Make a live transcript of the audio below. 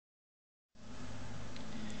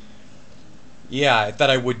Yeah, I thought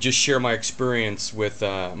I would just share my experience with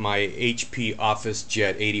my HP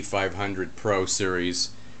OfficeJet 8500 Pro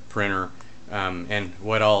series printer. And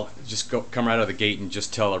what I'll just come right out of the gate and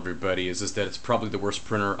just tell everybody is that it's probably the worst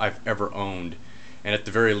printer I've ever owned, and at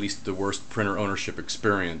the very least the worst printer ownership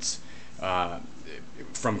experience. Uh,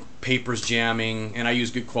 from papers jamming, and I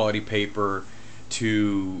use good quality paper,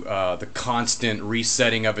 to the constant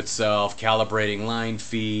resetting of itself, calibrating line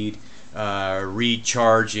feed,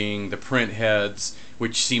 recharging the print heads,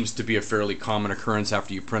 which seems to be a fairly common occurrence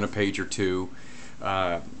after you print a page or two.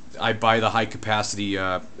 Uh, I buy the high capacity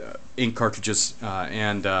ink cartridges,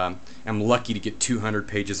 and I'm lucky to get 200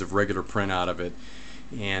 pages of regular print out of it.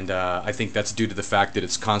 And I think that's due to the fact that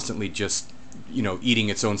it's constantly just eating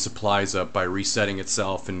its own supplies up by resetting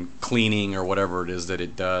itself and cleaning or whatever it is that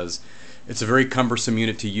it does. It's a very cumbersome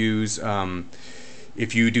unit to use.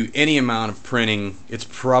 If you do any amount of printing, it's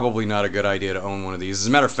probably not a good idea to own one of these. As a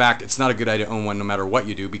matter of fact, it's not a good idea to own one no matter what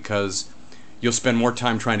you do, because you'll spend more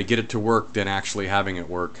time trying to get it to work than actually having it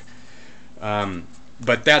work.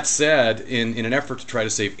 But that said, in an effort to try to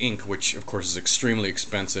save ink, which of course is extremely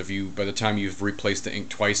expensive, by the time you've replaced the ink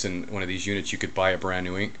twice in one of these units, you could buy a brand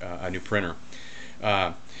new ink, a new printer.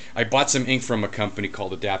 I bought some ink from a company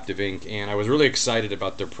called Adaptive Ink, and I was really excited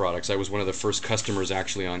about their products. I was one of the first customers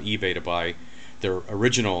actually on eBay to buy their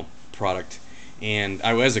original product, and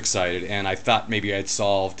I was excited, and I thought maybe I'd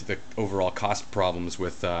solved the overall cost problems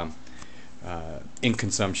with ink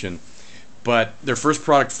consumption. But their first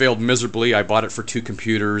product failed miserably. I bought it for two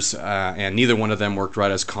computers, and neither one of them worked right.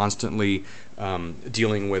 I was constantly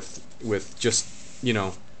dealing with just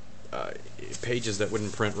pages that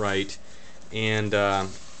wouldn't print right, and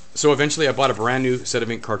so eventually I bought a brand new set of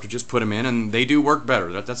ink cartridges, put them in, and they do work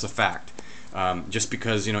better. That's a fact. Just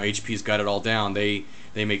because HP's got it all down, they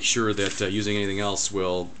make sure that using anything else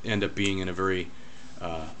will end up being in a very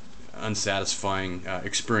unsatisfying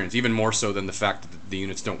experience, even more so than the fact that the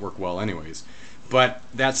units don't work well anyways. But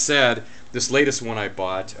that said, this latest one I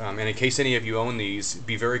bought, and in case any of you own these,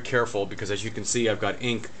 be very careful, because as you can see I've got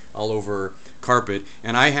ink all over carpet,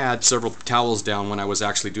 and I had several towels down when I was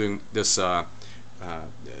actually doing this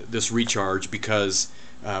this recharge, because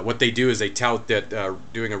what they do is they tout that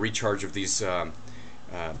doing a recharge of these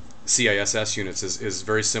CISS units is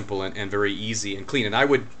very simple and very easy and clean, and I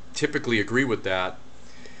would typically agree with that.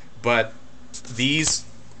 But these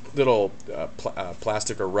little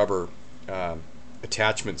plastic or rubber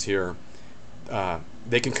attachments here,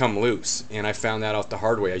 they can come loose, and I found that out the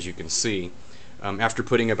hard way, as you can see. After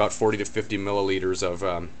putting about 40 to 50 milliliters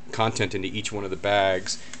of content into each one of the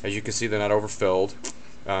bags, as you can see, they're not overfilled.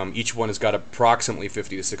 Each one has got approximately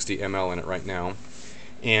 50 to 60 ml in it right now,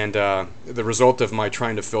 and the result of my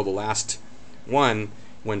trying to fill the last one,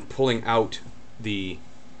 when pulling out the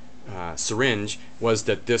syringe, was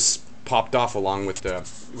that this popped off along with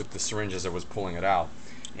the syringe as I was pulling it out.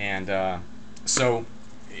 And so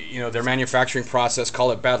their manufacturing process,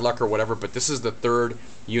 call it bad luck or whatever, but this is the third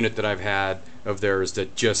unit that I've had of theirs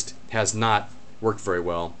that just has not worked very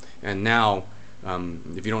well. And now,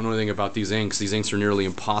 if you don't know anything about these inks are nearly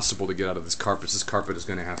impossible to get out of this carpet. This carpet is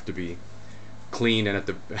going to have to be cleaned,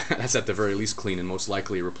 and that's at the very least cleaned, and most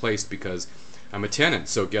likely replaced, because I'm a tenant.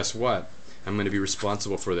 So guess what? I'm going to be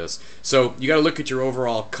responsible for this. So you got to look at your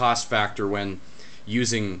overall cost factor when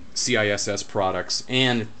using CISS products,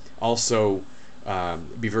 and also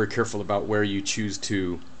be very careful about where you choose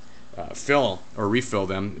to fill or refill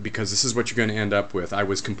them, because this is what you're going to end up with. I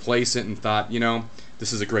was complacent and thought,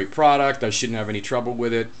 this is a great product, I shouldn't have any trouble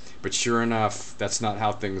with it, but sure enough, that's not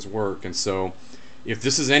how things work. And so if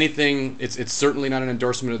this is anything, it's certainly not an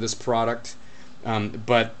endorsement of this product,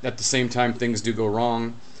 but at the same time, things do go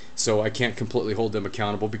wrong. So I can't completely hold them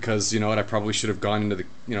accountable, because I probably should have gone into the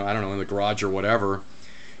I don't know, in the garage or whatever,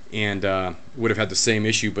 and would have had the same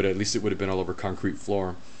issue, but at least it would have been all over concrete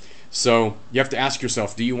floor. So you have to ask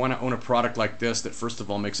yourself, do you want to own a product like this that first of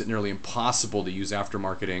all makes it nearly impossible to use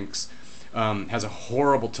aftermarket inks, has a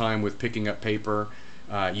horrible time with picking up paper,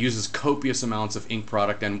 uses copious amounts of ink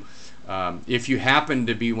product, and if you happen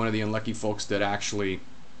to be one of the unlucky folks that actually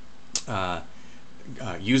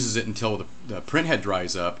uses it until the print head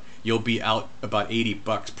dries up, you'll be out about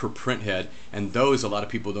 $80 per print head, and those, a lot of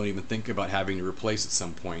people don't even think about having to replace at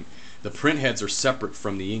some point. The print heads are separate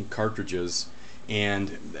from the ink cartridges, and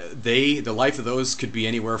the life of those could be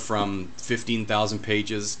anywhere from 15,000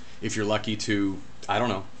 pages if you're lucky to, I don't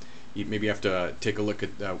know, you maybe have to take a look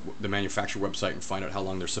at the manufacturer website and find out how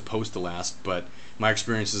long they're supposed to last. But my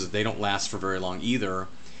experience is that they don't last for very long either.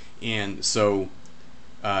 And so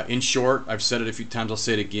in short, I've said it a few times, I'll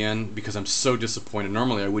say it again, because I'm so disappointed.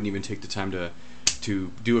 Normally I wouldn't even take the time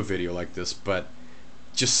to do a video like this, but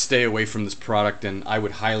just stay away from this product, and I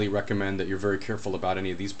would highly recommend that you're very careful about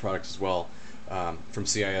any of these products as well, from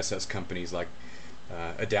CISS companies like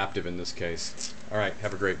Adaptive in this case. All right,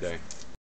 have a great day.